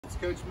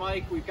Coach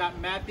Mike. We've got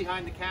Matt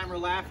behind the camera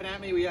laughing at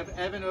me. We have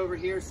Evan over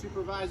here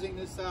supervising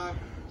this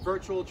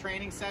virtual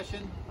training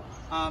session.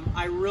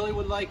 I really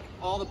would like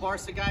all the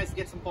Barca guys to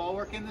get some ball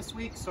work in this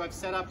week, so I've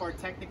set up our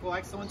technical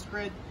excellence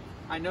grid.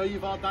 I know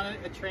you've all done it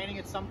at training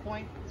at some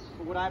point,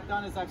 but what I've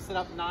done is I've set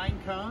up 9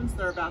 cones.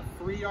 They're about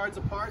 3 yards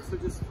apart, so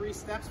just 3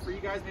 steps for you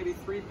guys, maybe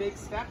 3 big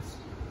steps.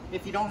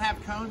 If you don't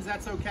have cones,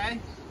 that's okay.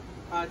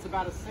 It's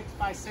about a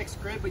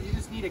 6x6 grid, but you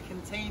just need a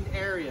contained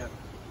area.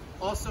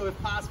 Also,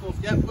 if possible,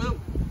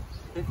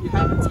 if you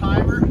have a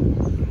timer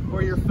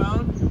or your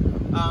phone,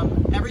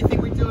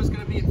 everything we do is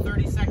going to be in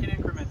 30-second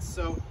increments.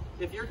 So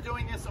if you're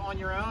doing this on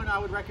your own, I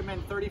would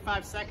recommend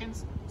 35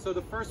 seconds. So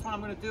the first one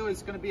I'm going to do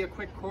is going to be a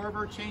quick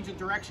Corver change of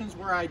directions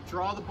where I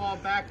draw the ball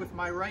back with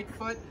my right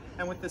foot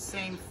and with the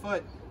same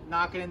foot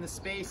knock it in the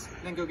space,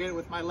 then go get it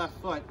with my left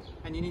foot.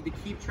 And you need to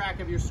keep track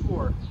of your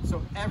score.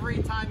 So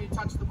every time you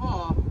touch the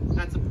ball,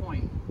 that's a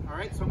point. All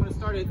right, so I'm going to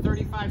start at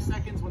 35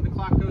 seconds. When the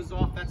clock goes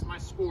off, that's my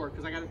score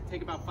because I got to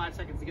take about 5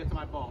 seconds to get to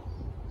my ball.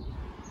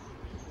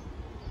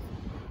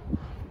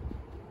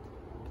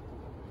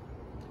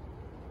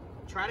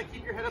 Try to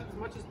keep your head up as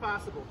much as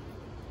possible.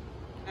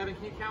 Evan,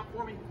 can you count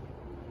for me?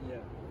 Yeah.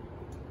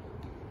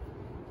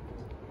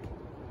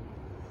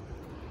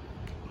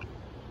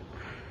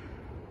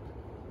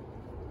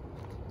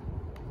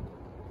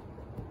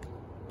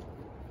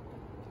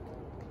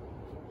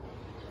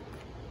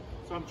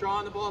 So I'm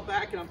drawing the ball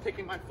back and I'm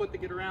picking my foot to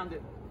get around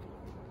it.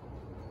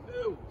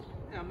 Ooh,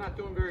 yeah, I'm not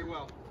doing very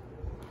well.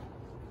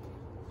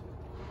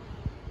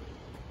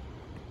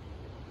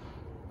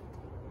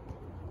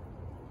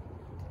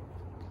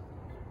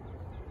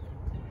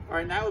 All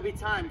right, now will be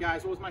time,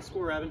 guys. What was my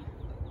score, Evan?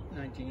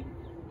 19.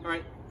 All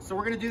right, so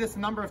we're gonna do this a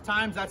number of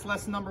times. That's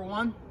lesson number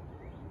 1.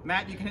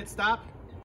 Matt, you can hit stop.